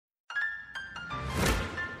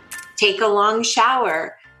take a long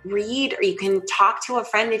shower, read, or you can talk to a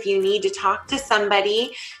friend if you need to talk to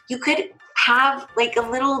somebody. You could have like a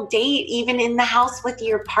little date even in the house with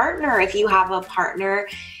your partner if you have a partner.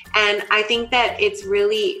 And I think that it's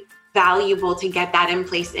really valuable to get that in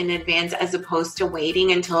place in advance as opposed to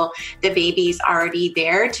waiting until the baby's already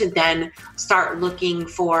there to then start looking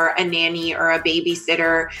for a nanny or a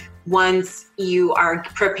babysitter once you are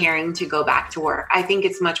preparing to go back to work. I think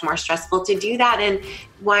it's much more stressful to do that. And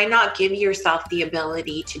why not give yourself the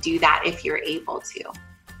ability to do that if you're able to?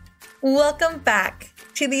 Welcome back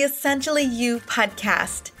to the Essentially You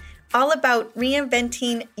podcast, all about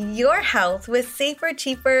reinventing your health with safer,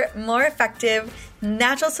 cheaper, more effective,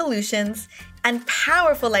 natural solutions and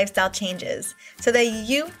powerful lifestyle changes so that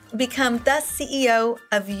you become the CEO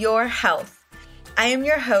of your health. I am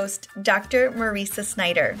your host, Dr. Marisa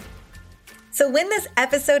Snyder. So when this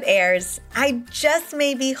episode airs, I just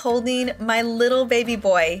may be holding my little baby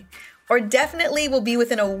boy, or definitely will be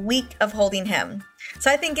within a week of holding him.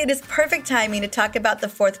 So I think it is perfect timing to talk about the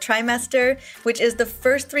fourth trimester, which is the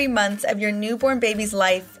first 3 months of your newborn baby's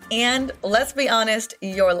life and, let's be honest,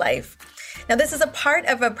 your life. Now, this is a part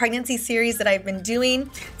of a pregnancy series that I've been doing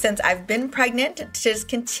since I've been pregnant to just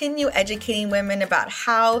continue educating women about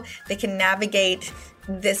how they can navigate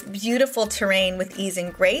this beautiful terrain with ease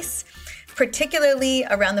and grace, particularly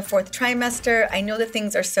around the fourth trimester. I know that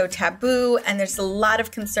things are so taboo and there's a lot of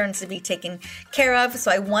concerns to be taken care of.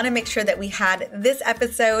 So I want to make sure that we had this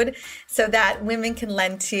episode so that women can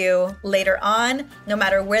lend to later on, no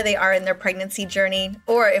matter where they are in their pregnancy journey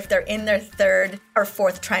or if they're in their third or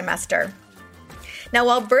fourth trimester. Now,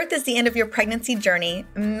 while birth is the end of your pregnancy journey,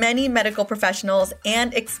 many medical professionals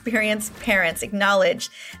and experienced parents acknowledge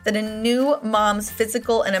that a new mom's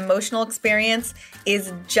physical and emotional experience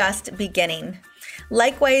is just beginning.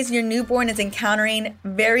 Likewise, your newborn is encountering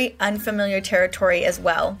very unfamiliar territory as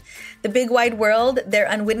well. The big wide world they're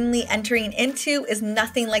unwittingly entering into is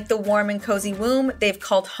nothing like the warm and cozy womb they've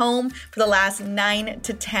called home for the last 9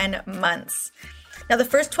 to 10 months. Now, the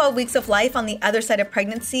first 12 weeks of life on the other side of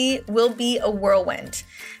pregnancy will be a whirlwind,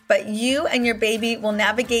 but you and your baby will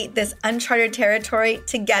navigate this uncharted territory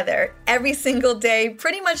together every single day,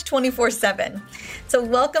 pretty much 24/7. So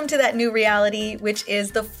welcome to that new reality, which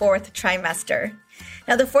is the fourth trimester.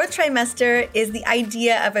 Now, the fourth trimester is the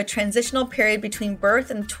idea of a transitional period between birth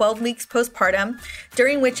and 12 weeks postpartum,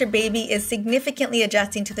 during which your baby is significantly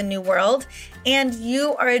adjusting to the new world, and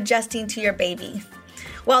you are adjusting to your baby.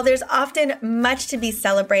 While there's often much to be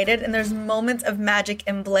celebrated and there's moments of magic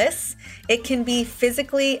and bliss, it can be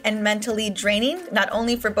physically and mentally draining, not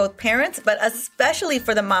only for both parents, but especially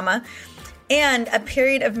for the mama, and a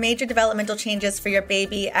period of major developmental changes for your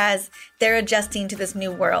baby as they're adjusting to this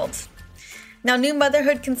new world. Now, new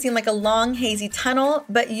motherhood can seem like a long, hazy tunnel,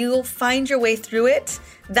 but you'll find your way through it.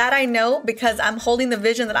 That I know because I'm holding the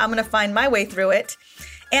vision that I'm going to find my way through it.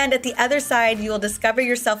 And at the other side, you will discover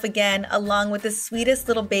yourself again along with the sweetest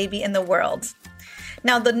little baby in the world.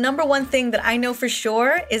 Now, the number one thing that I know for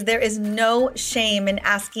sure is there is no shame in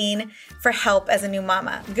asking for help as a new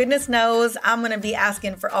mama. Goodness knows I'm going to be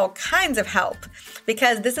asking for all kinds of help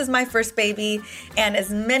because this is my first baby, and as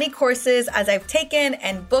many courses as I've taken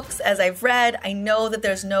and books as I've read, I know that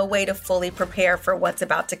there's no way to fully prepare for what's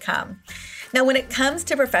about to come. Now, when it comes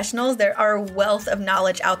to professionals, there are a wealth of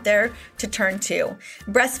knowledge out there to turn to.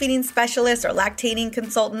 Breastfeeding specialists or lactating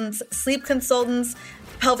consultants, sleep consultants,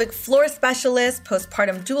 pelvic floor specialists,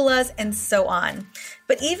 postpartum doulas, and so on.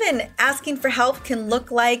 But even asking for help can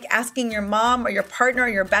look like asking your mom or your partner or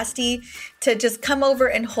your bestie to just come over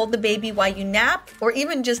and hold the baby while you nap, or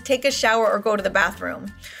even just take a shower or go to the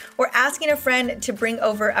bathroom. Or asking a friend to bring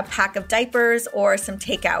over a pack of diapers or some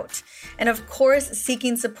takeout. And of course,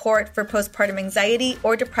 seeking support for postpartum anxiety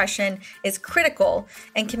or depression is critical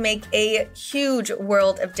and can make a huge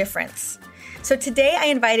world of difference. So today I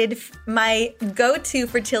invited my go-to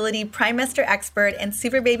fertility trimester expert and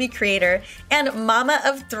super baby creator and mama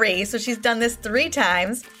of 3, so she's done this 3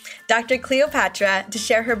 times, Dr. Cleopatra, to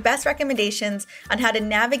share her best recommendations on how to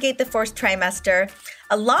navigate the fourth trimester,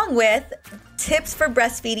 along with tips for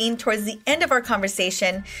breastfeeding towards the end of our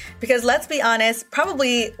conversation, because let's be honest,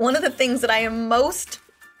 probably one of the things that I am most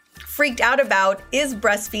freaked out about is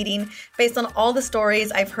breastfeeding based on all the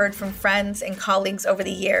stories I've heard from friends and colleagues over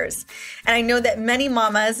the years. And I know that many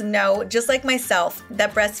mamas know, just like myself,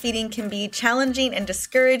 that breastfeeding can be challenging and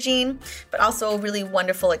discouraging, but also a really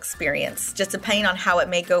wonderful experience, just depending on how it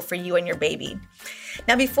may go for you and your baby.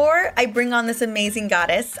 Now, before I bring on this amazing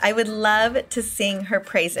goddess, I would love to sing her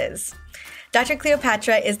praises. Dr.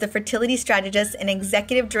 Cleopatra is the fertility strategist and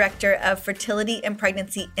executive director of Fertility and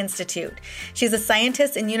Pregnancy Institute. She's a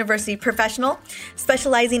scientist and university professional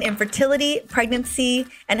specializing in fertility, pregnancy,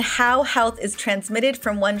 and how health is transmitted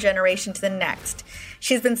from one generation to the next.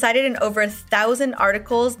 She's been cited in over 1,000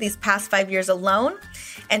 articles these past 5 years alone,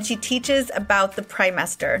 and she teaches about the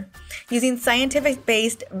trimester. Using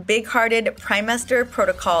scientific-based, big-hearted trimester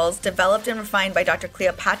protocols developed and refined by Dr.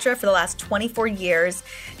 Cleopatra for the last 24 years,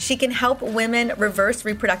 she can help women reverse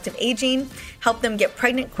reproductive aging, help them get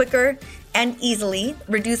pregnant quicker and easily,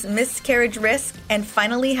 reduce miscarriage risk, and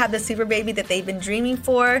finally have the super baby that they've been dreaming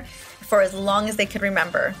for as long as they could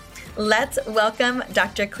remember. Let's welcome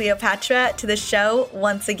Dr. Cleopatra to the show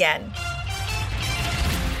once again.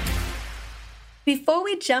 Before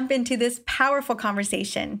we jump into this powerful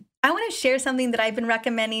conversation, I want to share something that I've been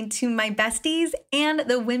recommending to my besties and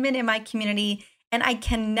the women in my community, and I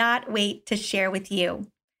cannot wait to share with you.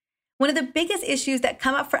 One of the biggest issues that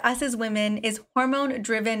come up for us as women is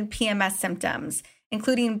hormone-driven PMS symptoms,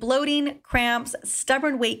 including bloating, cramps,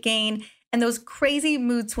 stubborn weight gain, and those crazy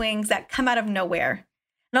mood swings that come out of nowhere.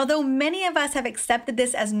 And although many of us have accepted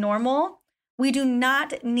this as normal, we do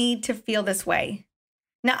not need to feel this way.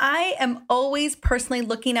 Now, I am always personally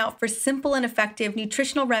looking out for simple and effective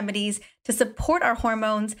nutritional remedies to support our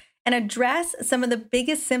hormones and address some of the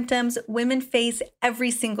biggest symptoms women face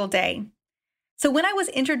every single day. So when I was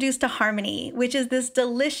introduced to Harmony, which is this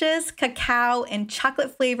delicious cacao and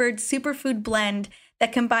chocolate flavored superfood blend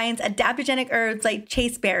that combines adaptogenic herbs like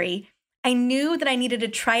chasteberry, I knew that I needed to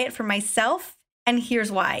try it for myself, and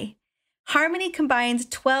here's why. Harmony combines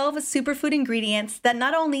 12 superfood ingredients that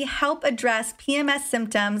not only help address PMS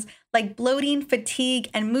symptoms like bloating, fatigue,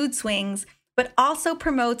 and mood swings, but also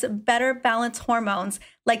promotes better balanced hormones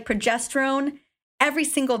like progesterone every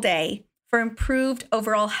single day for improved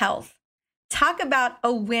overall health. Talk about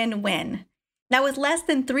a win-win. Now, with less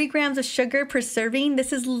than 3 grams of sugar per serving,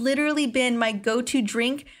 this has literally been my go-to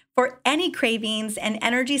drink for any cravings and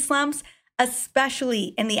energy slumps,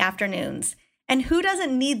 especially in the afternoons. And who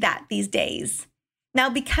doesn't need that these days? Now,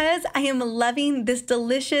 because I am loving this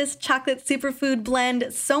delicious chocolate superfood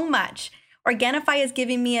blend so much, Organifi is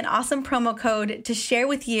giving me an awesome promo code to share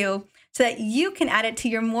with you so that you can add it to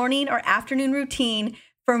your morning or afternoon routine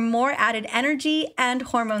for more added energy and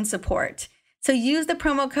hormone support. So use the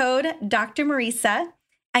promo code Dr. Mariza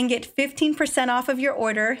and get 15% off of your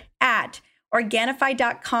order at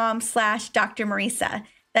Organifi.com/Dr. Mariza.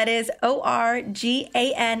 That is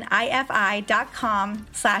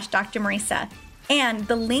Organifi.com/Dr. Mariza. And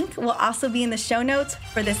the link will also be in the show notes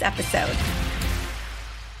for this episode.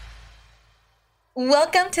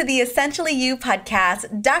 Welcome to the Essentially You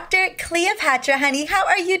podcast. Dr. Cleopatra, honey, how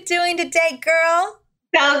are you doing today, girl?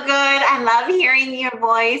 So good. I love hearing your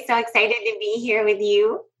voice. So excited to be here with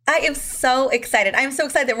you. I am so excited. I'm so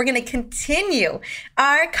excited that we're going to continue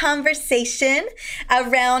our conversation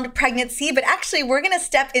around pregnancy, but actually we're going to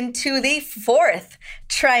step into the 4th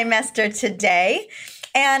trimester today,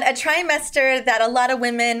 and a trimester that a lot of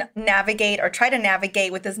women navigate or try to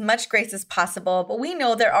navigate with as much grace as possible. But we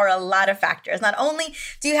know there are a lot of factors. Not only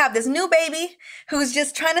do you have this new baby who's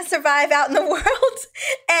just trying to survive out in the world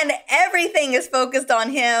and everything is focused on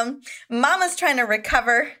him, mama's trying to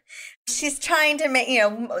recover. She's trying to make,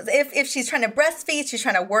 if she's trying to breastfeed, she's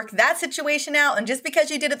trying to work that situation out. And just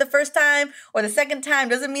because you did it the first time or the second time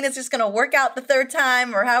doesn't mean it's just going to work out the third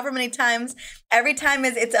time or however many times. Every time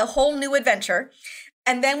it's a whole new adventure.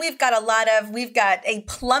 And then we've got a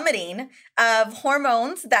plummeting of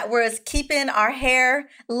hormones that was keeping our hair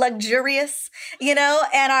luxurious,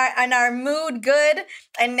 and our mood good.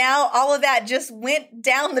 And now all of that just went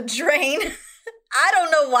down the drain. I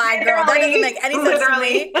don't know why, girl. That doesn't make any sense to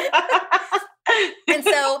me. And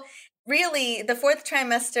so really the 4th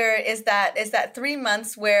trimester is that 3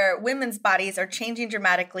 months where women's bodies are changing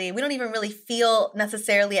dramatically. We don't even really feel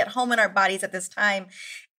necessarily at home in our bodies at this time.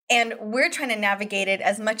 And we're trying to navigate it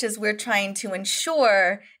as much as we're trying to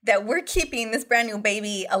ensure that we're keeping this brand new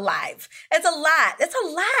baby alive. It's a lot. It's a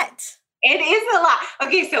lot. It is a lot.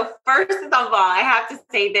 Okay, so first of all, I have to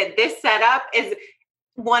say that this setup is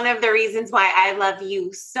one of the reasons why I love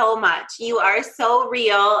you so much. You are so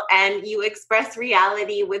real and you express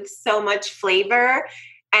reality with so much flavor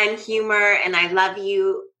and humor. And I love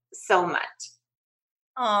you so much.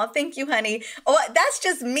 Oh, thank you, honey. Oh, that's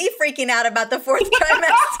just me freaking out about the 4th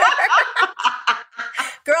trimester.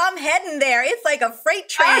 Girl, I'm heading there. It's like a freight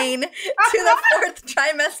train to the fourth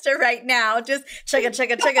trimester right now. Just chugga. Just,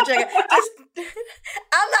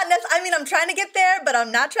 I'm trying to get there, but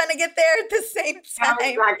I'm not trying to get there at the same time.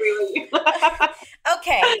 Exactly what you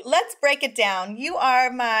Okay, let's break it down. You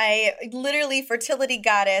are my literally fertility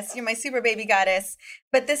goddess. You're my super baby goddess.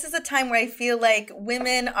 But this is a time where I feel like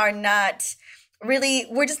women are not really,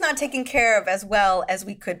 we're just not taken care of as well as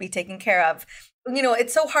we could be taken care of. You know,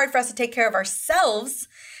 it's so hard for us to take care of ourselves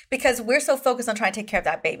because we're so focused on trying to take care of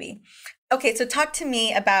that baby. Okay, so talk to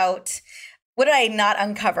me about what did I not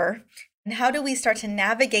uncover and how do we start to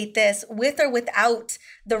navigate this with or without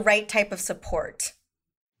the right type of support?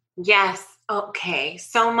 Yes. Okay.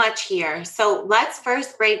 So much here. So let's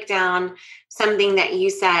first break down something that you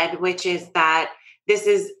said, which is that this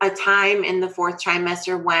is a time in the fourth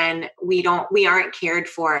trimester when we aren't cared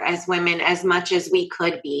for as women as much as we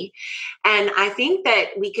could be. And I think that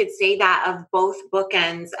we could say that of both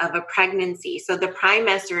bookends of a pregnancy. So the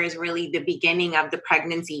trimester is really the beginning of the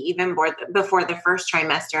pregnancy, even before the first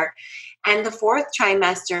trimester. And the fourth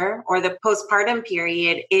trimester or the postpartum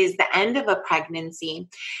period is the end of a pregnancy.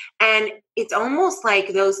 And it's almost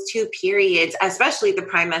like those two periods, especially the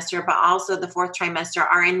trimester, but also the fourth trimester,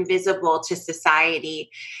 are invisible to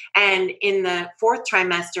society. And in the fourth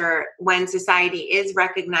trimester, when society is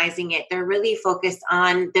recognizing it, they're really focused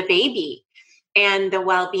on the baby and the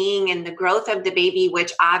well-being and the growth of the baby,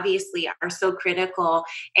 which obviously are so critical.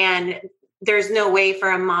 And there's no way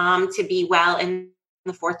for a mom to be well in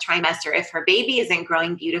the fourth trimester if her baby isn't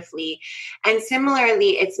growing beautifully. And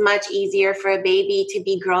similarly, it's much easier for a baby to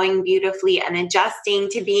be growing beautifully and adjusting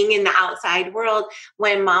to being in the outside world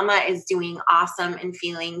when mama is doing awesome and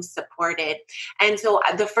feeling supported. And so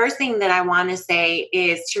the first thing that I want to say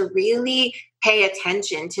is to really pay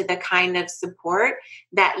attention to the kind of support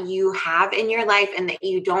that you have in your life and that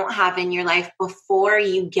you don't have in your life before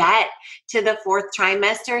you get to the fourth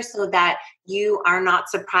trimester, so that you are not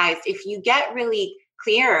surprised. If you get really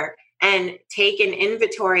clear and take an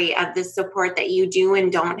inventory of the support that you do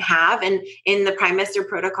and don't have. And in the trimester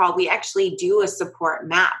protocol, we actually do a support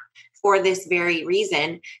map for this very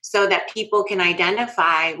reason, so that people can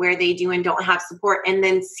identify where they do and don't have support and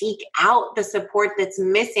then seek out the support that's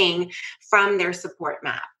missing from their support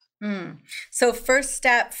map. So first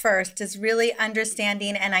step first is really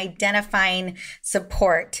understanding and identifying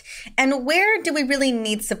support. And where do we really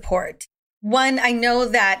need support? One, I know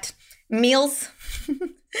that meals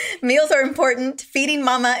are important. Feeding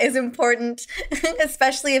mama is important,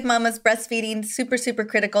 especially if mama's breastfeeding. Super, super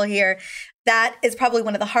critical here. That is probably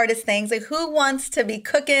one of the hardest things. Like, who wants to be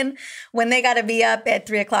cooking when they got to be up at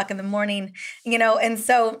 3 o'clock in the morning, you know? And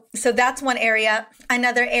so that's one area.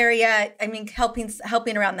 Another area, I mean,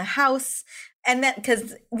 helping around the house. And then,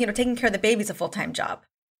 because, you know, taking care of the baby is a full-time job.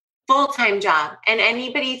 Full-time job. And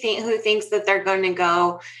anybody who thinks that they're going to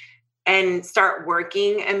go and start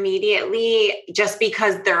working immediately just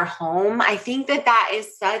because they're home, I think that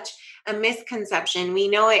is such a misconception. We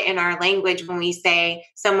know it in our language when we say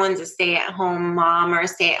someone's a stay-at-home mom or a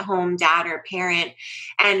stay-at-home dad or parent,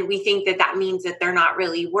 and we think that means that they're not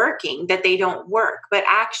really working, that they don't work. But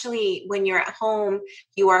actually, when you're at home,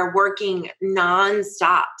 you are working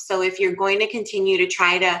nonstop. So if you're going to continue to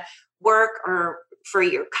try to work or for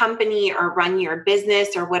your company or run your business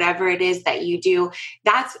or whatever it is that you do,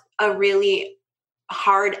 that's a really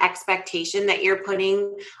hard expectation that you're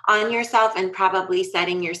putting on yourself and probably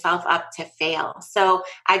setting yourself up to fail. So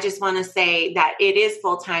I just want to say that it is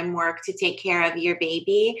full-time work to take care of your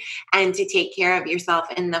baby and to take care of yourself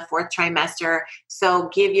in the fourth trimester. So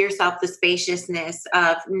give yourself the spaciousness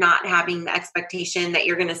of not having the expectation that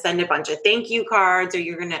you're going to send a bunch of thank you cards, or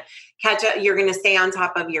you're going to catch up, you're going to stay on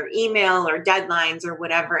top of your email or deadlines or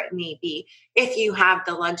whatever it may be. If you have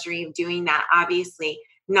the luxury of doing that, obviously,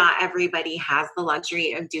 not everybody has the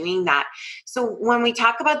luxury of doing that. So when we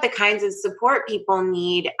talk about the kinds of support people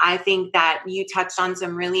need, I think that you touched on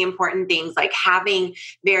some really important things, like having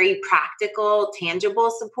very practical,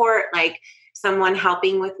 tangible support, like someone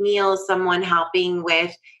helping with meals, someone helping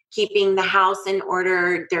with keeping the house in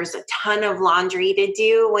order. There's a ton of laundry to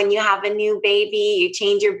do when you have a new baby. You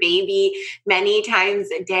change your baby many times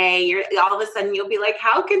a day. All of a sudden you'll be like,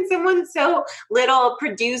 how can someone so little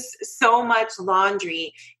produce so much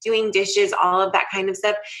laundry, doing dishes, all of that kind of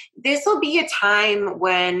stuff? This will be a time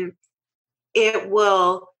when it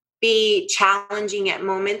will be challenging at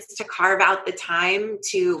moments to carve out the time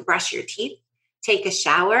to brush your teeth, take a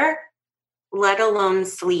shower, let alone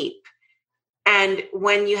sleep. And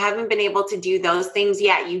when you haven't been able to do those things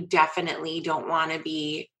yet, you definitely don't want to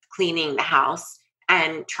be cleaning the house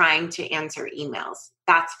and trying to answer emails.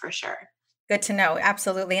 That's for sure. Good to know.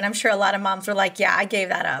 Absolutely. And I'm sure a lot of moms were like, yeah, I gave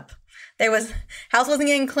that up. House wasn't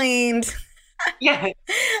getting cleaned. Yeah.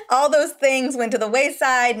 All those things went to the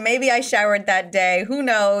wayside. Maybe I showered that day. Who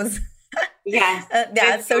knows? Yes.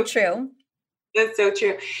 That's so true. That's so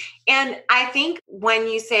true. And I think when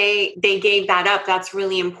you say they gave that up, that's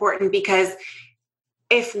really important, because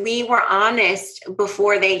if we were honest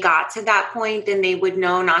before they got to that point, then they would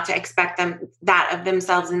know not to expect that of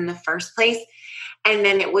themselves in the first place. And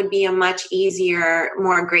then it would be a much easier,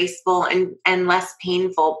 more graceful and less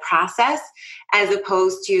painful process, as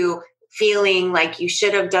opposed to feeling like you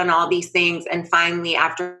should have done all these things. And finally,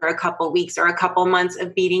 after a couple weeks or a couple months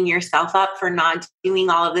of beating yourself up for not doing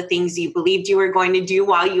all of the things you believed you were going to do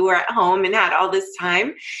while you were at home and had all this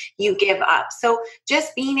time, you give up. So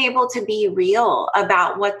just being able to be real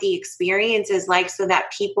about what the experience is like, so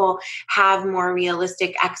that people have more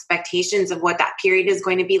realistic expectations of what that period is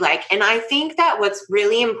going to be like. And I think that what's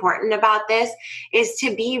really important about this is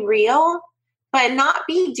to be real, but not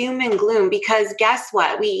be doom and gloom, because guess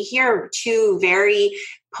what? We hear two very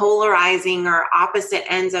polarizing or opposite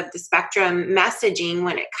ends of the spectrum messaging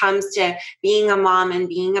when it comes to being a mom and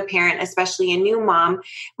being a parent, especially a new mom,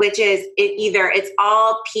 which is it's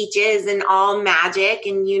all peaches and all magic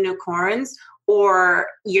and unicorns, or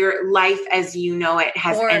your life as you know it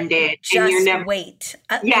has ended. Just and you're never wait.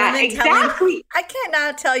 Yeah, exactly. I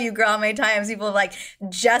cannot tell you, girl, how many times people are like,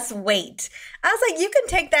 just wait. I was like, you can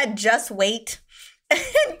take that just wait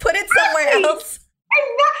and put it somewhere else.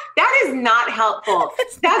 That is not helpful.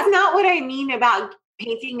 That's not what I mean about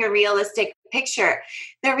painting a realistic picture.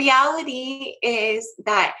 The reality is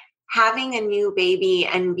that having a new baby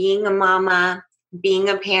and being a mama, being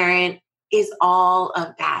a parent, is all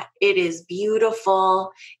of that. It is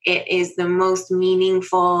beautiful. It is the most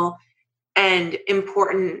meaningful and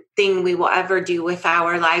important thing we will ever do with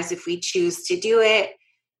our lives if we choose to do it,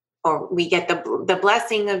 or we get the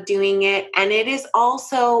blessing of doing it. And it is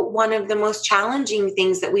also one of the most challenging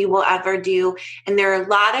things that we will ever do. And there are a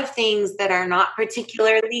lot of things that are not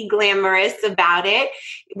particularly glamorous about it.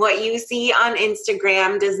 What you see on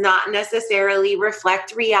Instagram does not necessarily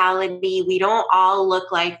reflect reality. We don't all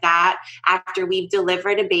look like that after we've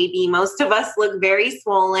delivered a baby. Most of us look very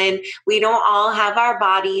swollen. We don't all have our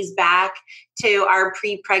bodies back to our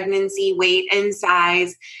pre-pregnancy weight and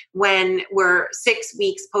size when we're 6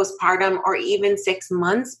 weeks postpartum, or even 6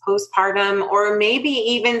 months postpartum, or maybe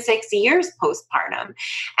even 6 years postpartum.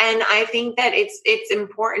 And I think that it's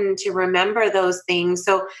important to remember those things.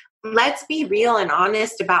 So let's be real and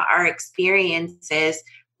honest about our experiences,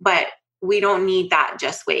 but we don't need that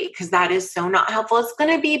just wait, because that is so not helpful. It's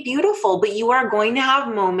going to be beautiful, but you are going to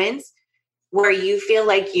have moments where you feel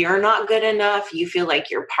like you're not good enough, you feel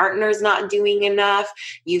like your partner's not doing enough,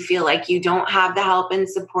 you feel like you don't have the help and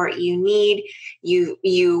support you need,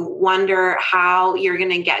 you wonder how you're going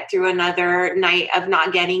to get through another night of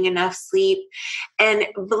not getting enough sleep.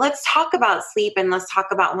 But let's talk about sleep, and let's talk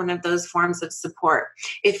about one of those forms of support.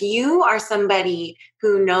 If you are somebody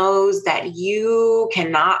who knows that you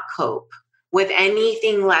cannot cope with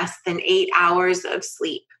anything less than 8 hours of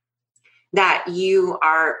sleep, that you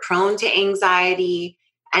are prone to anxiety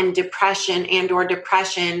and depression,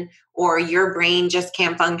 or your brain just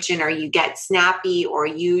can't function, or you get snappy, or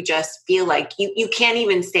you just feel like you can't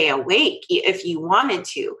even stay awake if you wanted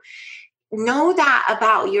to. Know that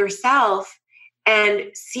about yourself and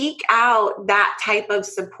seek out that type of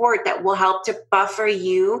support that will help to buffer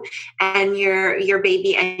you and your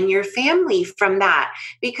baby and your family from that,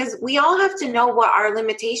 because we all have to know what our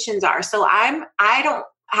limitations are. So I don't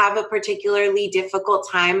have a particularly difficult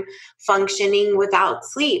time functioning without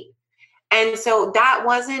sleep. And so that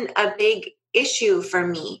wasn't a big issue for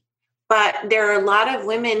me. But there are a lot of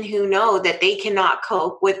women who know that they cannot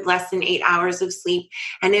cope with less than 8 hours of sleep.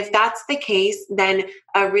 And if that's the case, then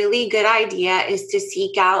a really good idea is to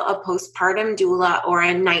seek out a postpartum doula or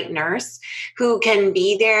a night nurse who can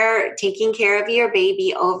be there taking care of your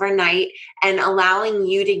baby overnight and allowing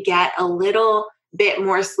you to get a little bit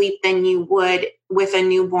more sleep than you would with a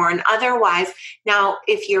newborn otherwise. Now,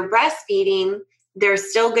 if you're breastfeeding, there's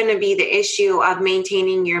still going to be the issue of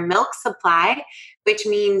maintaining your milk supply, which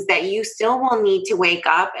means that you still will need to wake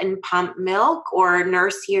up and pump milk or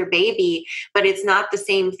nurse your baby, but it's not the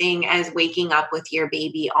same thing as waking up with your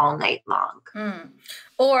baby all night long.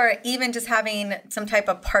 Or even just having some type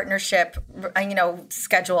of partnership,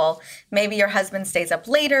 schedule. Maybe your husband stays up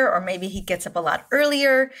later, or maybe he gets up a lot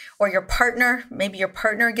earlier, or maybe your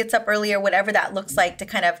partner gets up earlier, whatever that looks like, to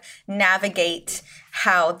kind of navigate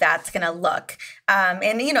how that's going to look.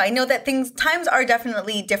 I know that times are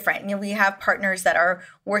definitely different. We have partners that are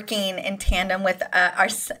working in tandem with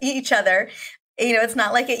each other. It's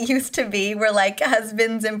not like it used to be where like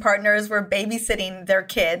husbands and partners were babysitting their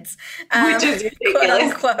kids, which is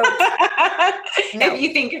ridiculous. Quote unquote. No. If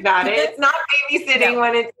you think about it, it's not babysitting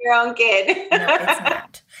when it's your own kid. No, it's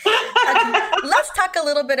not. Let's talk a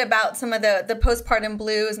little bit about some of the postpartum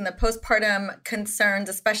blues and the postpartum concerns,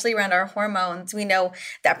 especially around our hormones. We know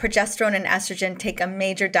that progesterone and estrogen take a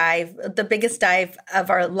major dive, the biggest dive of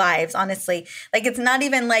our lives, honestly. Like it's not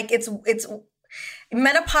even like it's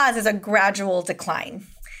menopause is a gradual decline.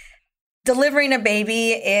 Delivering a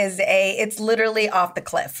baby it's literally off the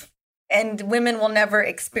cliff. And women will never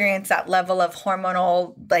experience that level of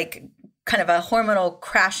hormonal, like kind of a hormonal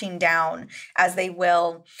crashing down as they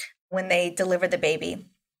will when they deliver the baby.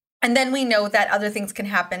 And then we know that other things can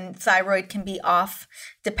happen. Thyroid can be off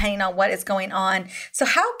depending on what is going on. So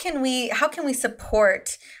how can we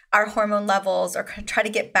support our hormone levels or try to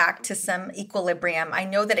get back to some equilibrium? I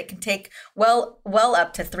know that it can take well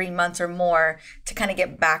up to 3 months or more to kind of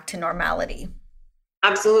get back to normality.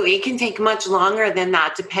 Absolutely. It can take much longer than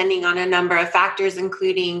that, depending on a number of factors,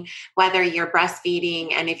 including whether you're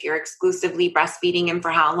breastfeeding and if you're exclusively breastfeeding and for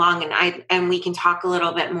how long. And we can talk a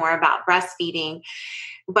little bit more about breastfeeding.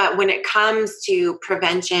 But when it comes to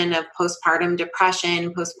prevention of postpartum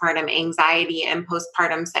depression, postpartum anxiety, and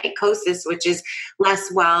postpartum psychosis, which is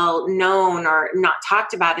less well known or not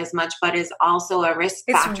talked about as much, but is also a risk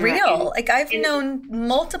factor. It's real. Like I've known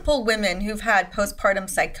multiple women who've had postpartum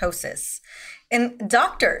psychosis. And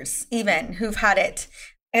doctors even who've had it,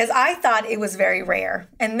 as I thought it was very rare.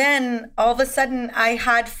 And then all of a sudden I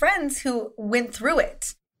had friends who went through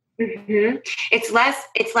it. Mm-hmm. It's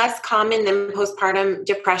less common than postpartum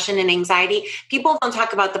depression and anxiety. People don't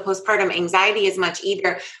talk about the postpartum anxiety as much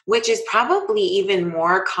either, which is probably even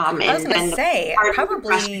more common. I was going to say,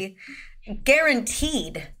 probably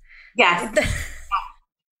guaranteed. Yes.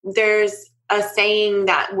 There's a saying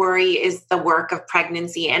that worry is the work of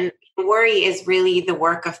pregnancy, and worry is really the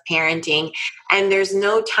work of parenting. And there's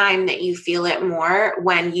no time that you feel it more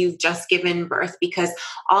when you've just given birth, because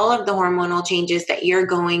all of the hormonal changes that you're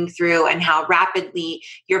going through and how rapidly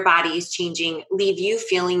your body is changing leave you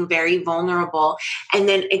feeling very vulnerable. And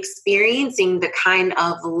then experiencing the kind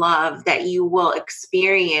of love that you will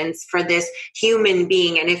experience for this human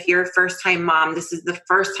being. And if you're a first-time mom, this is the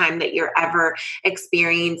first time that you're ever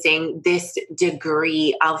experiencing this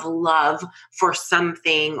degree of love for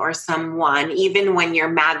something or someone. Even when you're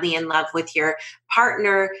madly in love with your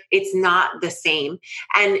partner, it's not the same.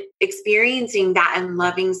 And experiencing that and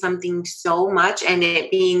loving something so much and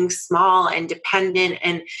it being small and dependent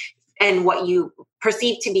and what you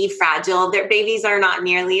perceive to be fragile. Their babies are not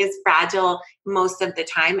nearly as fragile most of the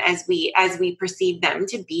time as we perceive them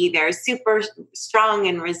to be. They're super strong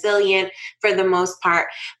and resilient for the most part.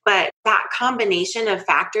 But that combination of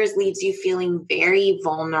factors leaves you feeling very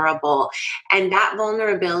vulnerable. And that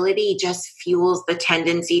vulnerability just fuels the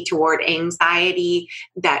tendency toward anxiety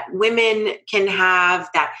that women can have,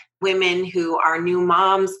 that women who are new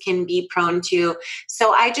moms can be prone to.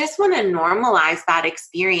 So I just want to normalize that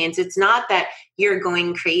experience. It's not that you're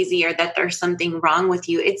going crazy or that there's something wrong with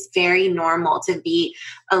you. It's very normal to be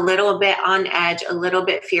a little bit on edge, a little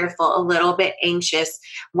bit fearful, a little bit anxious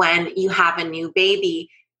when you have a new baby.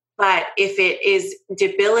 But if it is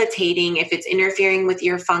debilitating, if it's interfering with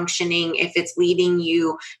your functioning, if it's leading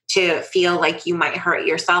you to feel like you might hurt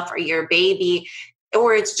yourself or your baby,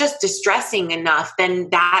 or it's just distressing enough, then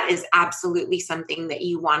that is absolutely something that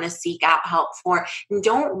you want to seek out help for. And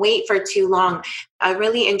don't wait for too long. A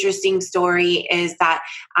really interesting story is that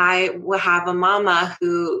I will have a mama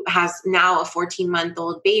who has now a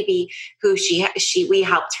 14-month-old baby who we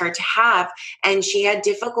helped her to have, and she had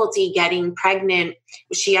difficulty getting pregnant.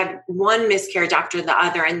 She had one miscarriage after the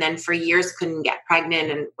other, and then for years couldn't get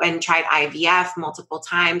pregnant and tried IVF multiple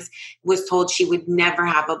times, was told she would never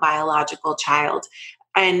have a biological child.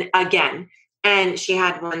 And she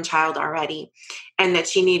had one child already, and that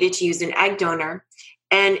she needed to use an egg donor.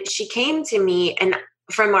 And she came to me, and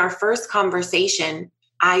from our first conversation,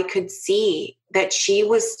 I could see that she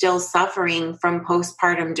was still suffering from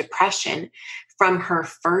postpartum depression from her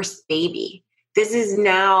first baby. This is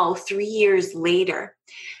now 3 years later.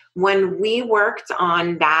 When we worked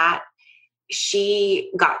on that,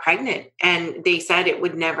 she got pregnant, and they said it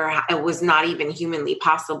was not even humanly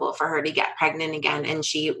possible for her to get pregnant again. And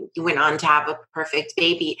she went on to have a perfect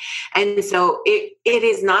baby. And so it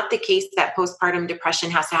is not the case that postpartum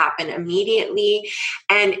depression has to happen immediately.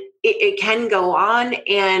 And it can go on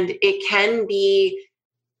and it can be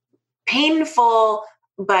painful,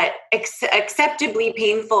 but acceptably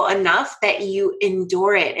painful enough that you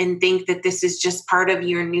endure it and think that this is just part of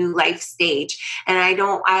your new life stage. And I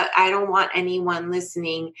don't want anyone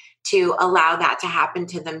listening to allow that to happen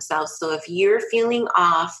to themselves. So if you're feeling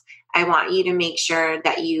off, I want you to make sure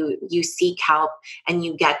that you seek help and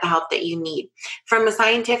you get the help that you need. From a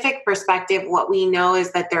scientific perspective, what we know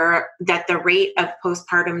is that the rate of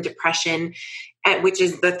postpartum depression, which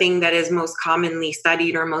is the thing that is most commonly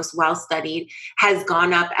studied or most well studied, has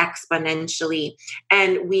gone up exponentially.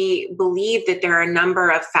 And we believe that there are a number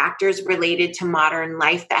of factors related to modern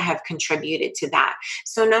life that have contributed to that.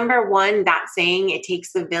 So number one, that saying, it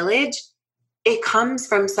takes a village, it comes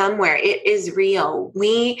from somewhere. It is real.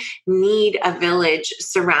 We need a village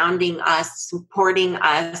surrounding us, supporting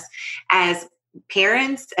us as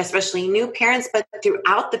parents, especially new parents, but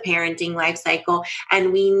throughout the parenting life cycle.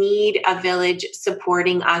 And we need a village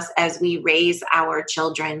supporting us as we raise our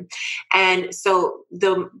children. And so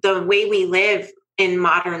the way we live in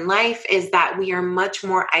modern life is that we are much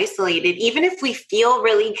more isolated, even if we feel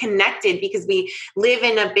really connected because we live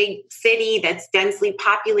in a big city that's densely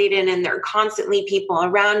populated and there are constantly people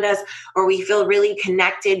around us, or we feel really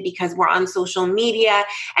connected because we're on social media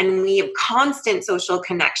and we have constant social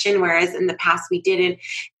connection, whereas in the past we didn't.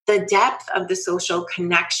 The depth of the social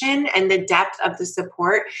connection and the depth of the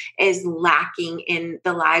support is lacking in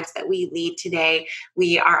the lives that we lead today.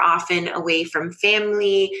 We are often away from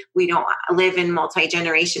family. We don't live in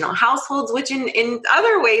multi-generational households, which in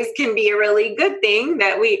other ways can be a really good thing,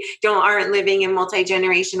 that we aren't living in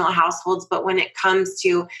multi-generational households. But when it comes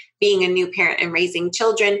to being a new parent and raising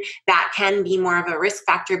children, that can be more of a risk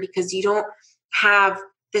factor because you don't have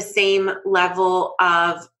the same level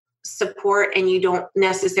of support and you don't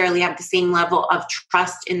necessarily have the same level of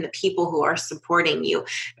trust in the people who are supporting you.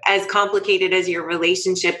 As complicated as your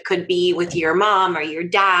relationship could be with your mom or your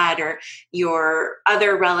dad or your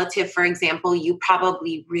other relative, for example, you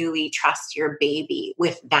probably really trust your baby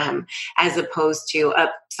with them as opposed to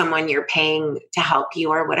someone you're paying to help you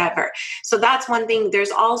or whatever. So that's one thing.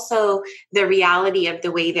 There's also the reality of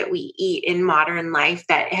the way that we eat in modern life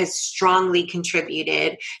that has strongly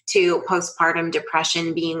contributed to postpartum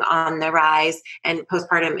depression being on the rise and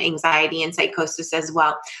postpartum anxiety and psychosis as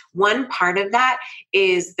well. One part of that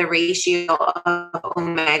is the ratio of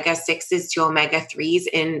omega-6s to omega-3s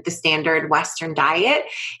in the standard Western diet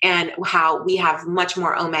and how we have much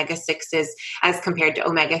more omega-6s as compared to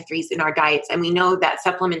omega-3s in our diets. And we know that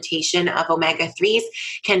supplementation of omega-3s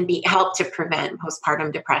can help to prevent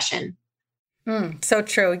postpartum depression. So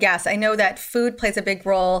true. Yes, I know that food plays a big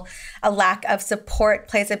role. A lack of support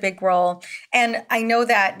plays a big role. And I know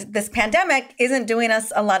that this pandemic isn't doing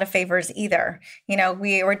us a lot of favors either. You know,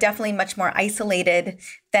 we were definitely much more isolated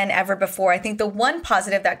than ever before. I think the one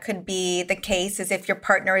positive that could be the case is if your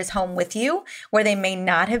partner is home with you, where they may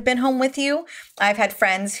not have been home with you. I've had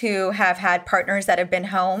friends who have had partners that have been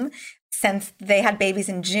home since they had babies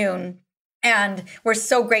in June, and we're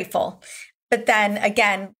so grateful. But then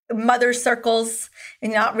again, mother circles,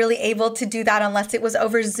 and not really able to do that unless it was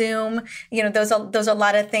over Zoom. You know, those are a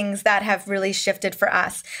lot of things that have really shifted for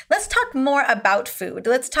us. Let's talk more about food.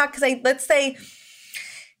 Let's say,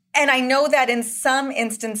 and I know that in some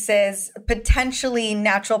instances, potentially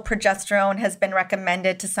natural progesterone has been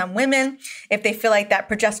recommended to some women if they feel like that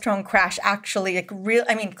progesterone crash actually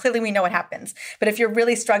clearly we know what happens. But if you're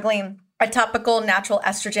really struggling, a topical natural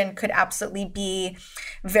estrogen could absolutely be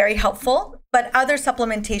very helpful, but other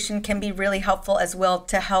supplementation can be really helpful as well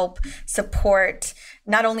to help support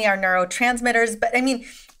not only our neurotransmitters, but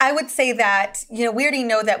I would say that, we already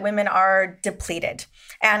know that women are depleted.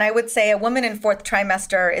 And I would say a woman in fourth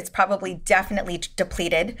trimester is probably definitely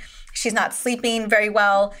depleted. She's not sleeping very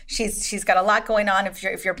well. She's got a lot going on. If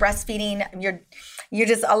you're breastfeeding, you're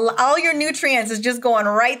just, all your nutrients is just going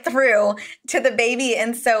right through to the baby.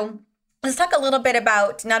 And so let's talk a little bit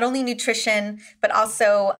about not only nutrition, but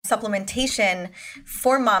also supplementation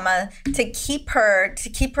for mama to keep her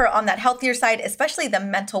on that healthier side, especially the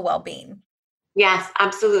mental well-being. Yes,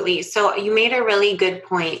 absolutely. So you made a really good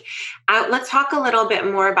point. Let's talk a little bit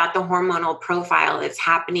more about the hormonal profile that's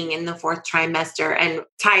happening in the fourth trimester and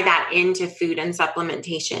tie that into food and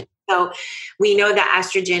supplementation. So we know that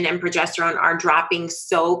estrogen and progesterone are dropping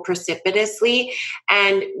so precipitously.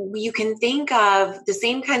 And you can think of the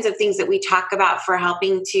same kinds of things that we talk about for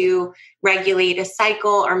helping to regulate a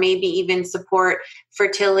cycle or maybe even support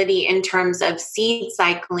fertility in terms of seed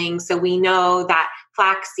cycling. So we know that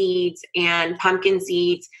flax seeds and pumpkin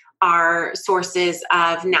seeds are sources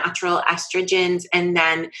of natural estrogens, and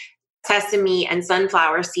then sesame and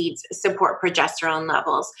sunflower seeds support progesterone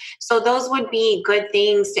levels. So those would be good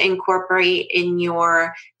things to incorporate in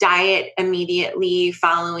your diet immediately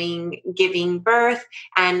following giving birth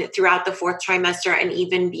and throughout the fourth trimester and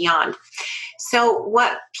even beyond. So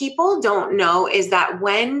what people don't know is that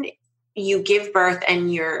when you give birth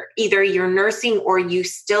and you're nursing or you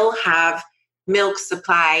still have milk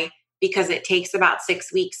supply, because it takes about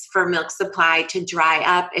 6 weeks for milk supply to dry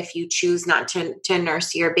up if you choose not to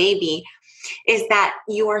nurse your baby, is that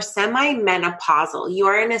you are semi-menopausal. You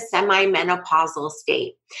are in a semi-menopausal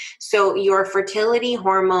state. So your fertility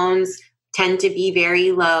hormones tend to be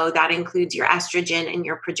very low. That includes your estrogen and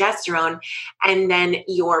your progesterone. And then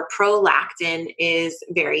your prolactin is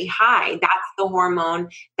very high. That's the hormone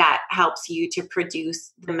that helps you to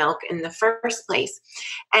produce the milk in the first place.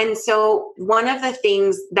 And so one of the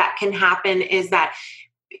things that can happen is that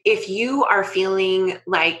if you are feeling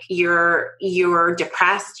like you're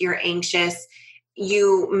depressed, you're anxious,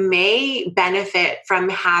 you may benefit from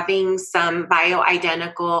having some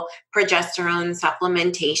bioidentical progesterone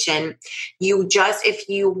supplementation. If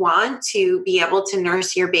you want to be able to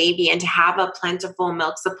nurse your baby and to have a plentiful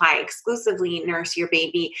milk supply, exclusively nurse your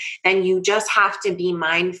baby, then you just have to be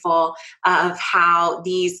mindful of how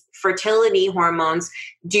these fertility hormones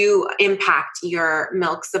do impact your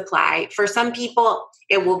milk supply. For some people,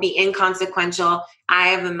 it will be inconsequential. I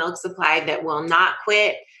have a milk supply that will not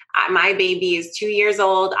quit. My baby is 2 years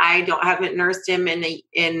old. I haven't nursed him in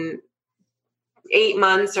 8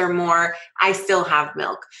 months or more. I still have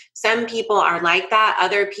milk. Some people are like that.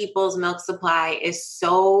 Other people's milk supply is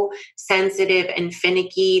so sensitive and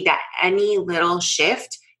finicky that any little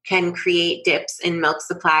shift can create dips in milk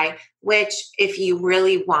supply, which if you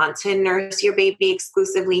really want to nurse your baby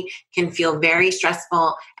exclusively can feel very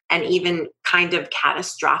stressful and even kind of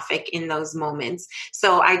catastrophic in those moments.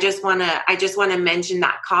 So I just want to mention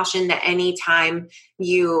that caution that anytime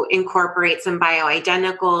you incorporate some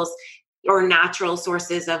bioidenticals or natural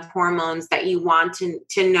sources of hormones, that you want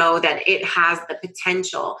to know that it has the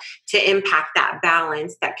potential to impact that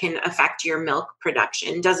balance that can affect your milk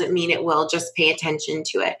production. Doesn't mean it will, just pay attention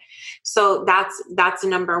to it. So that's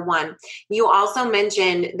number one. You also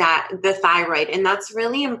mentioned that the thyroid, and that's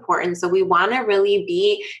really important. So we want to really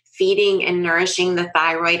be feeding and nourishing the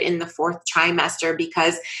thyroid in the fourth trimester,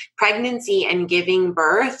 because pregnancy and giving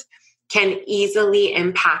birth can easily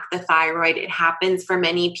impact the thyroid. It happens for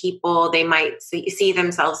many people. They might see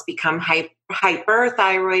themselves become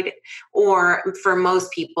hyperthyroid, or for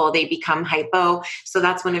most people, they become hypo. So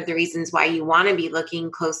that's one of the reasons why you want to be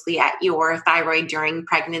looking closely at your thyroid during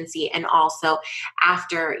pregnancy and also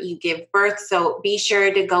after you give birth. So be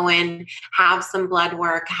sure to go in, have some blood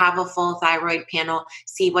work, have a full thyroid panel,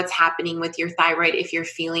 see what's happening with your thyroid if you're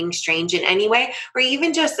feeling strange in any way, or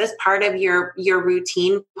even just as part of your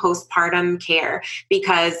routine postpartum care,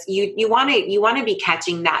 because you want to be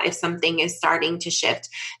catching that if something is starting to shift.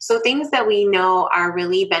 So things that we know are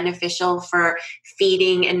really beneficial for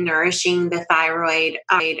feeding and nourishing the thyroid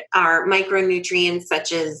are micronutrients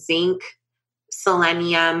such as zinc,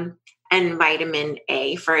 selenium, and vitamin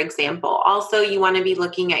A, for example. Also, you want to be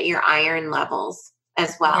looking at your iron levels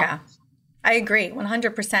as well. Yeah. I agree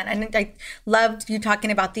 100%. And I loved you talking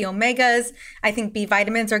about the omegas. I think B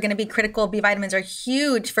vitamins are going to be critical. B vitamins are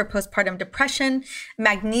huge for postpartum depression.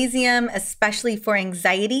 Magnesium, especially for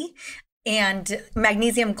anxiety. And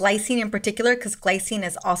magnesium glycine in particular, because glycine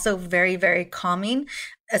is also very, very calming,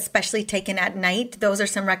 especially taken at night. Those are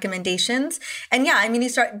some recommendations. And yeah, I mean,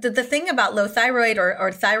 the thing about low thyroid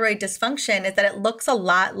or thyroid dysfunction is that it looks a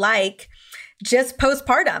lot like just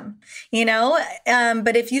postpartum,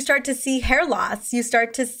 but if you start to see hair loss, you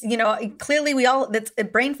start to, clearly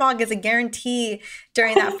brain fog is a guarantee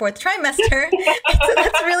during that fourth trimester. So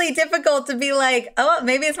that's really difficult to be like, oh,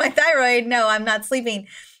 maybe it's my thyroid. No, I'm not sleeping.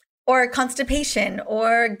 Or constipation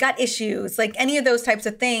or gut issues, like any of those types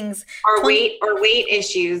of things. Or weight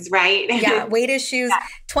issues, right? Yeah, weight issues.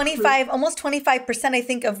 25, almost 25%, I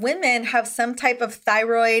think, of women have some type of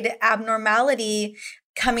thyroid abnormality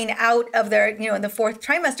coming out of their, in the fourth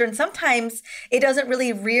trimester. And sometimes it doesn't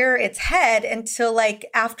really rear its head until like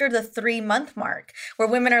after the 3-month mark, where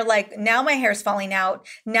women are like, now my hair's falling out.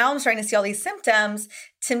 Now I'm starting to see all these symptoms.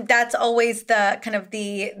 That's always the kind of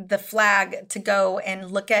the flag to go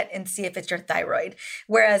and look at and see if it's your thyroid.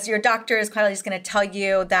 Whereas your doctor is probably just going to tell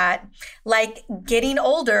you that like getting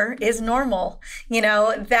older is normal,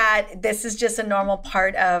 that this is just a normal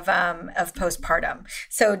part of postpartum.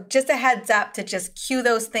 So just a heads up to just cue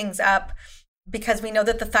those things up, because we know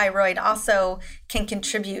that the thyroid also can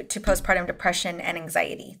contribute to postpartum depression and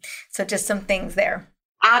anxiety. So just some things there.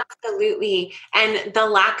 Absolutely. And the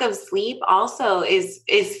lack of sleep also is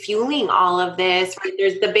fueling all of this, right?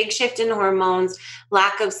 There's the big shift in hormones,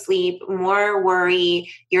 lack of sleep, more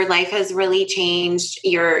worry, your life has really changed.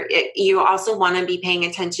 You also want to be paying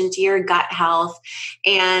attention to your gut health.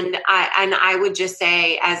 And I would just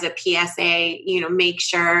say as a PSA, make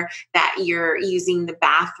sure that you're using the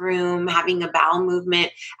bathroom, having a bowel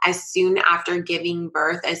movement as soon after giving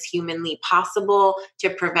birth as humanly possible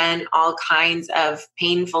to prevent all kinds of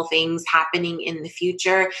painful things happening in the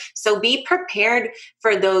future. So be prepared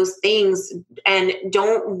for those things and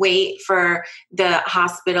don't wait for the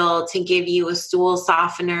hospital to give you a stool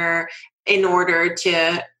softener in order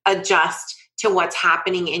to adjust to what's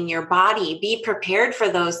happening in your body. Be prepared for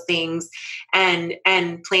those things and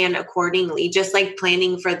plan accordingly, just like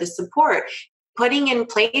planning for the support. Putting in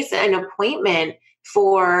place an appointment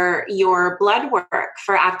for your blood work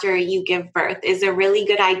for after you give birth is a really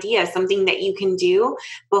good idea, something that you can do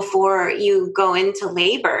before you go into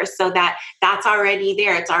labor, so that that's already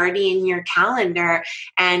there. It's already in your calendar,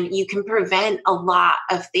 and you can prevent a lot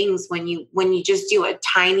of things when you just do a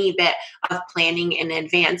tiny bit of planning in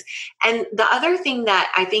advance. And the other thing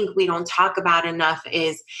that I think we don't talk about enough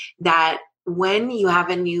is that when you have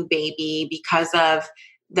a new baby, because of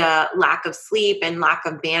the lack of sleep and lack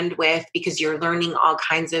of bandwidth, because you're learning all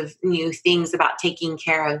kinds of new things about taking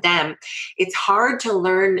care of them, it's hard to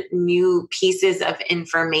learn new pieces of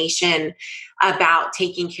information about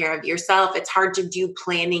taking care of yourself. It's hard to do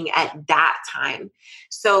planning at that time.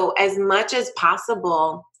 So as much as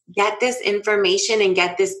possible, get this information and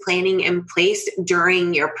get this planning in place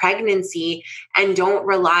during your pregnancy, and don't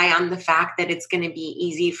rely on the fact that it's going to be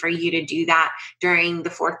easy for you to do that during the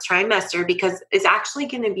fourth trimester, because it's actually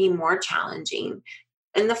going to be more challenging.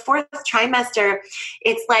 In the fourth trimester,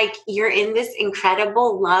 it's like you're in this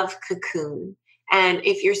incredible love cocoon. And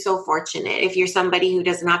if you're so fortunate, if you're somebody who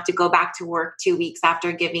doesn't have to go back to work 2 weeks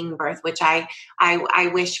after giving birth, which I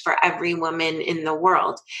wish for every woman in the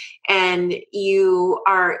world, and you're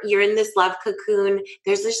in this love cocoon,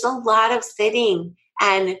 there's just a lot of sitting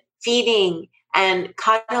and feeding and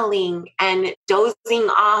cuddling and dozing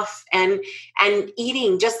off and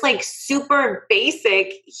eating, just like super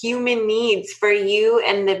basic human needs for you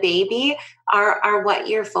and the baby are what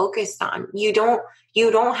you're focused on. You don't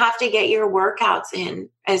have to get your workouts in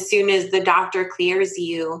as soon as the doctor clears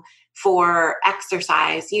you for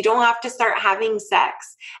exercise. You don't have to start having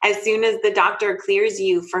sex as soon as the doctor clears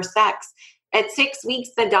you for sex. At 6 weeks,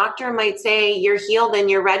 the doctor might say you're healed and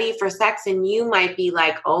you're ready for sex. And you might be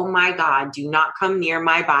like, oh my God, do not come near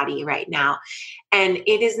my body right now. And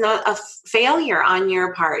it is not a failure on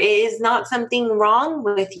your part. It is not something wrong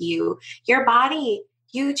with you. Your body,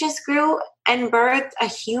 you just grew and birthed a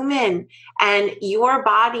human, and your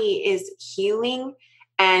body is healing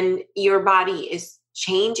and your body is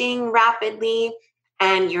changing rapidly.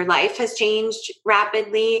 And your life has changed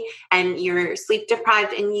rapidly, and you're sleep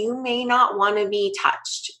deprived, and you may not want to be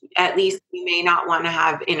touched. At least you may not want to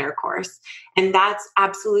have intercourse. And that's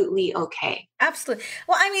absolutely okay. Absolutely.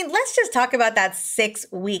 Well, I mean, let's just talk about that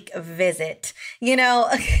 6-week visit,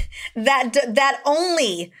 that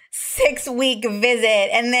only 6-week visit,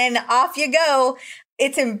 and then off you go.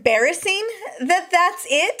 It's embarrassing that that's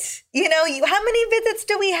it. How many visits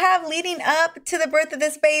do we have leading up to the birth of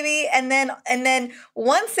this baby? And then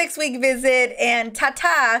one 6-week visit and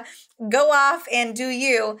ta-ta, go off and do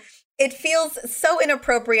you. It feels so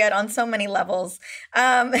inappropriate on so many levels.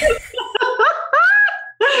 That's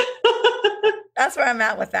where I'm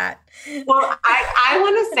at with that. Well, I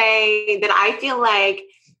want to say that I feel like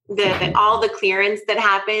all the clearance that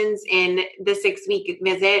happens in the 6-week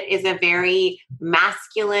visit is a very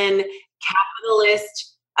masculine,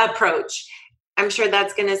 capitalist approach. I'm sure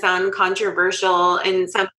that's going to sound controversial and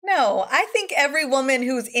some. No, I think every woman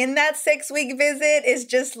who's in that 6-week visit is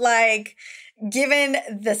just like given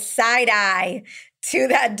the side eye to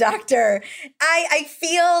that doctor. I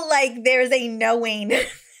feel like there's a knowing.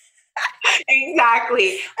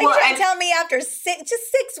 Exactly. Well, you tell me after 6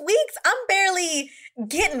 weeks, I'm barely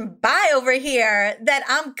getting by over here, that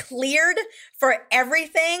I'm cleared for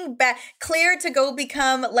everything, but cleared to go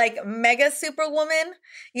become like mega superwoman,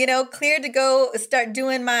 cleared to go start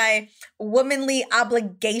doing my womanly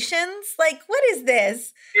obligations. Like, what is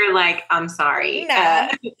this? You're like, I'm sorry. Nah.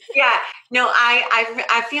 Yeah, no,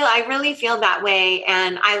 I really feel that way.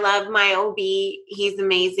 And I love my OB. He's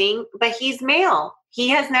amazing, but he's male. He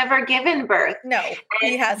has never given birth. No,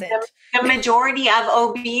 he hasn't. The majority of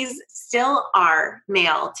OBs still are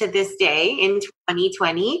male to this day in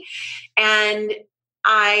 2020. And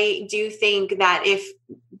I do think that if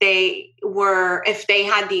they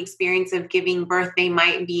had the experience of giving birth, they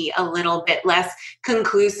might be a little bit less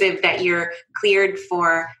conclusive that you're cleared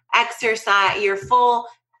for exercise, your full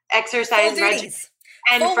exercise regimen.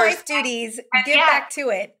 And full life duties, get back to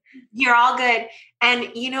it. You're all good.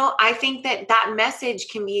 And, I think that message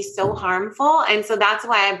can be so harmful. And so that's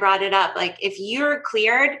why I brought it up. Like, if you're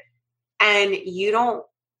cleared and you don't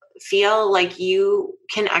feel like you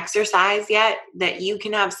can exercise yet, that you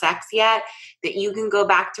can have sex yet, that you can go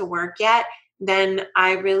back to work yet, then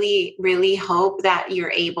I really, really hope that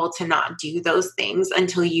you're able to not do those things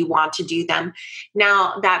until you want to do them.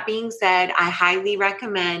 Now, that being said, I highly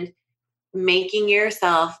recommend making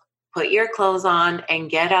yourself put your clothes on and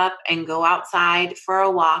get up and go outside for a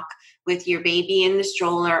walk with your baby in the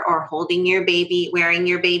stroller or holding your baby, wearing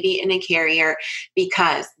your baby in a carrier,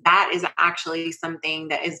 because that is actually something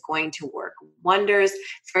that is going to work wonders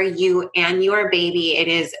for you and your baby. It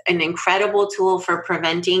is an incredible tool for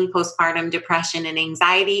preventing postpartum depression and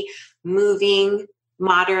anxiety, moving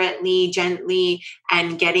moderately, gently,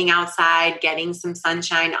 and getting outside, getting some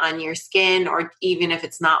sunshine on your skin, or even if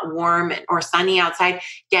it's not warm or sunny outside,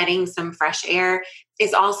 getting some fresh air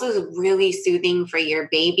is also really soothing for your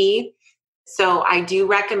baby. So I do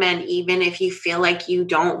recommend, even if you feel like you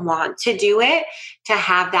don't want to do it, to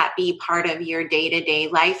have that be part of your day-to-day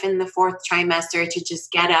life in the fourth trimester, to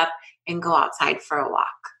just get up and go outside for a walk.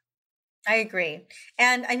 I agree.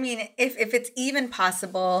 And I mean, if it's even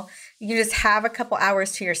possible, you just have a couple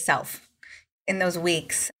hours to yourself in those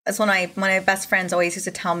weeks. That's one of my best friends always used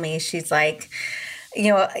to tell me. She's like,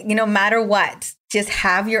 no matter what, just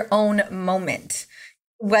have your own moment.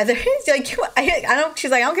 Whether it's like, she's like, I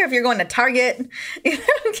don't care if you're going to Target. I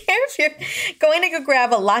don't care if you're going to go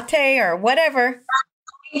grab a latte or whatever.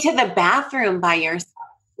 Going to the bathroom by yourself.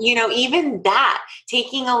 Even that,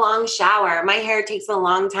 taking a long shower. My hair takes a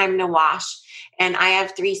long time to wash, and I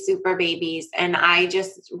have 3 super babies. And I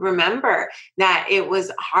just remember that it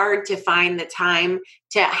was hard to find the time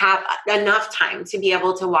to have enough time to be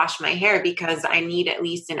able to wash my hair, because I need at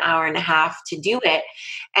least an hour and a half to do it.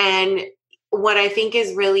 And what I think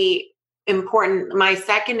is really important, my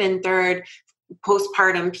second and third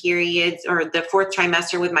postpartum periods, or the fourth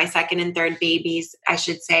trimester with my second and third babies, I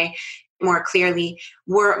should say, more clearly,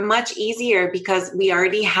 were much easier because we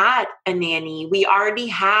already had a nanny. We already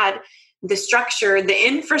had the structure, the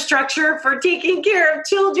infrastructure for taking care of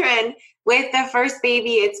children. With the first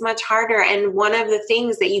baby, it's much harder. And one of the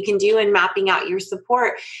things that you can do in mapping out your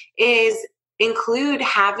support is include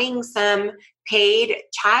having some paid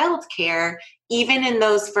childcare, even in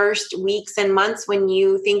those first weeks and months when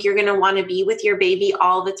you think you're going to want to be with your baby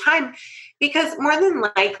all the time. Because more than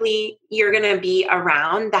likely, you're going to be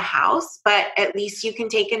around the house, but at least you can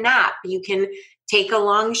take a nap. You can take a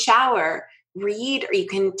long shower, read, or you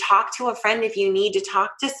can talk to a friend if you need to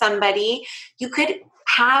talk to somebody. You could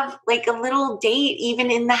have like a little date even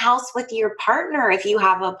in the house with your partner if you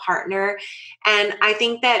have a partner. And I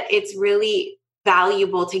think that it's really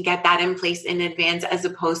valuable to get that in place in advance, as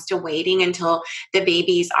opposed to waiting until the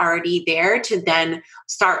baby's already there to then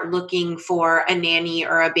start looking for a nanny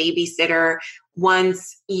or a babysitter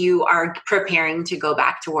once you are preparing to go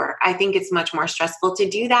back to work. I think it's much more stressful to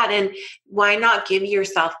do that. And why not give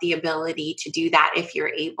yourself the ability to do that if you're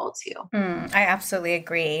able to? I absolutely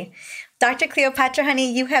agree. Dr. Cleopatra,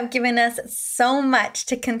 honey, you have given us so much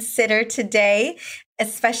to consider today,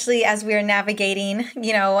 especially as we are navigating,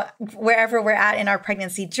 wherever we're at in our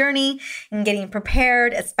pregnancy journey and getting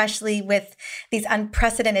prepared, especially with these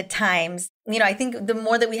unprecedented times. I think the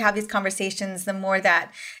more that we have these conversations, the more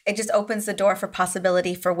that it just opens the door for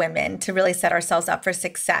possibility for women to really set ourselves up for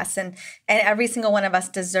success. And every single one of us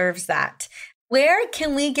deserves that. Where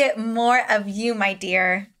can we get more of you, my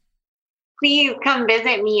dear? Please come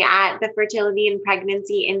visit me at the Fertility and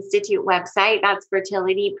Pregnancy Institute website. That's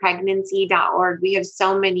fertilitypregnancy.org. We have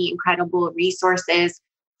so many incredible resources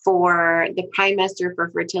for the trimester, for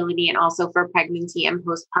fertility, and also for pregnancy and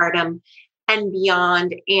postpartum and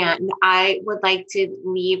beyond. And I would like to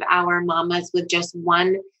leave our mamas with just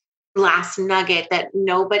one last nugget that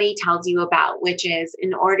nobody tells you about, which is,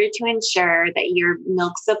 in order to ensure that your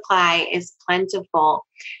milk supply is plentiful,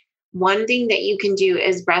 one thing that you can do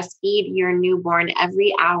is breastfeed your newborn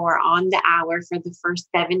every hour on the hour for the first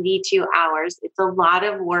 72 hours. It's a lot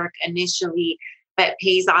of work initially, but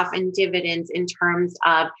pays off in dividends in terms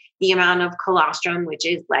of the amount of colostrum, which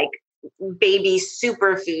is like baby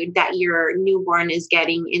superfood that your newborn is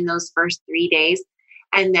getting in those first 3 days.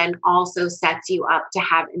 And then also sets you up to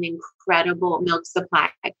have an incredible milk supply.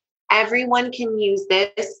 Everyone can use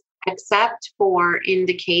this, except for in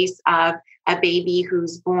the case of a baby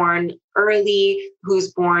who's born early,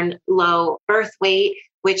 who's born low birth weight,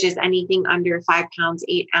 which is anything under 5 pounds,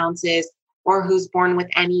 8 ounces, or who's born with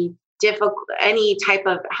any type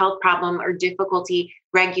of health problem or difficulty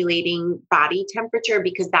regulating body temperature,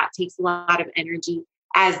 because that takes a lot of energy,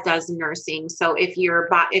 as does nursing. So if your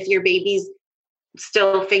baby's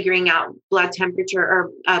still figuring out blood temperature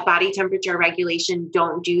or body temperature regulation,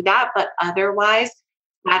 don't do that. But otherwise,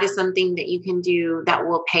 that is something that you can do that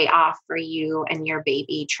will pay off for you and your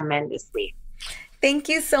baby tremendously. Thank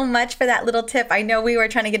you so much for that little tip. I know we were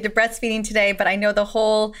trying to get to breastfeeding today, but I know the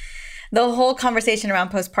whole conversation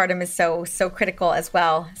around postpartum is so critical as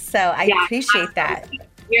well. So I appreciate that.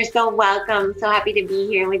 You're so welcome. So happy to be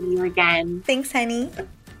here with you again. Thanks, honey.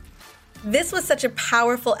 This was such a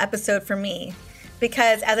powerful episode for me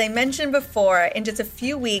because, as I mentioned before, in just a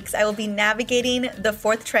few weeks, I will be navigating the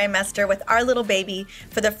 4th trimester with our little baby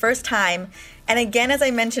for the first time. And again, as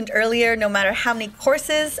I mentioned earlier, no matter how many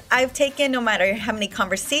courses I've taken, no matter how many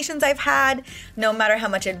conversations I've had, no matter how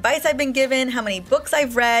much advice I've been given, how many books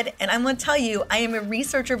I've read, and I'm going to tell you, I am a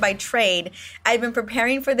researcher by trade. I've been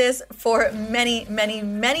preparing for this for many, many,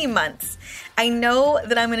 many months. I know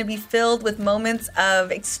that I'm going to be filled with moments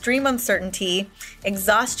of extreme uncertainty,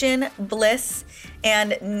 exhaustion, bliss,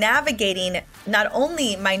 and navigating not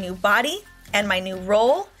only my new body and my new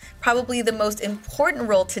role, probably the most important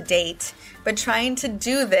role to date, but trying to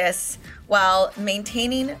do this while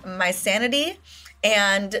maintaining my sanity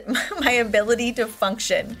and my ability to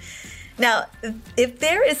function. Now, if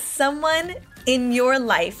there is someone in your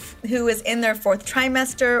life who is in their 4th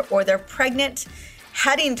trimester or they're pregnant,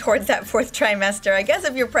 heading towards that 4th trimester, I guess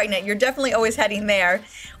if you're pregnant, you're definitely always heading there,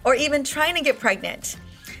 or even trying to get pregnant,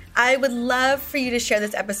 I would love for you to share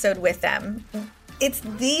this episode with them. It's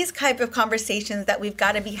these type of conversations that we've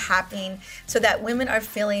got to be having so that women are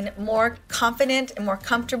feeling more confident and more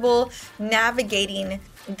comfortable navigating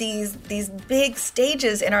these big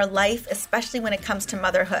stages in our life, especially when it comes to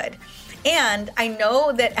motherhood. And I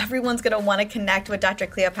know that everyone's going to want to connect with Dr.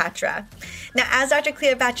 Cleopatra. Now, as Dr.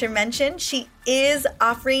 Cleopatra mentioned, she is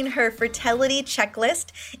offering her fertility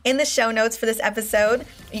checklist in the show notes for this episode.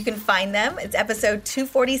 You can find them. It's episode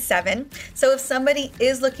 247. So if somebody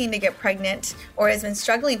is looking to get pregnant or has been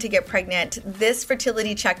struggling to get pregnant, this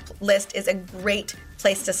fertility checklist is a great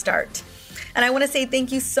place to start. And I want to say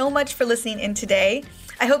thank you so much for listening in today.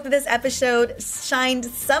 I hope that this episode shined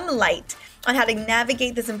some light on how to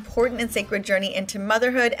navigate this important and sacred journey into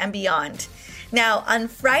motherhood and beyond. Now, on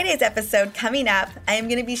Friday's episode coming up, I am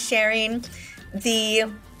going to be sharing the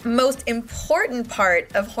most important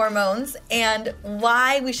part of hormones and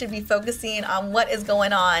why we should be focusing on what is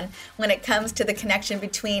going on when it comes to the connection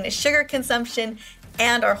between sugar consumption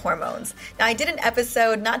and our hormones. Now, I did an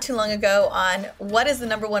episode not too long ago on what is the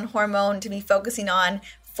number one hormone to be focusing on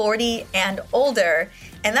 40 and older.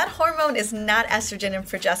 And that hormone is not estrogen and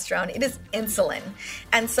progesterone, it is insulin.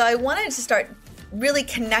 And so I wanted to start really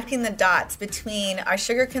connecting the dots between our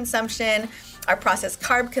sugar consumption, our processed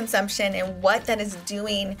carb consumption, and what that is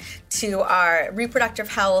doing to our reproductive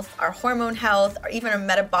health, our hormone health, or even our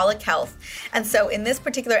metabolic health. And so in this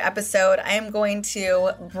particular episode, I am going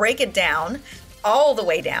to break it down all the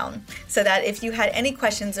way down so that if you had any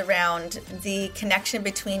questions around the connection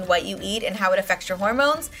between what you eat and how it affects your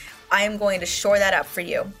hormones, I am going to shore that up for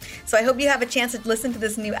you. So I hope you have a chance to listen to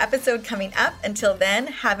this new episode coming up. Until then,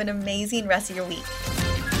 have an amazing rest of your week.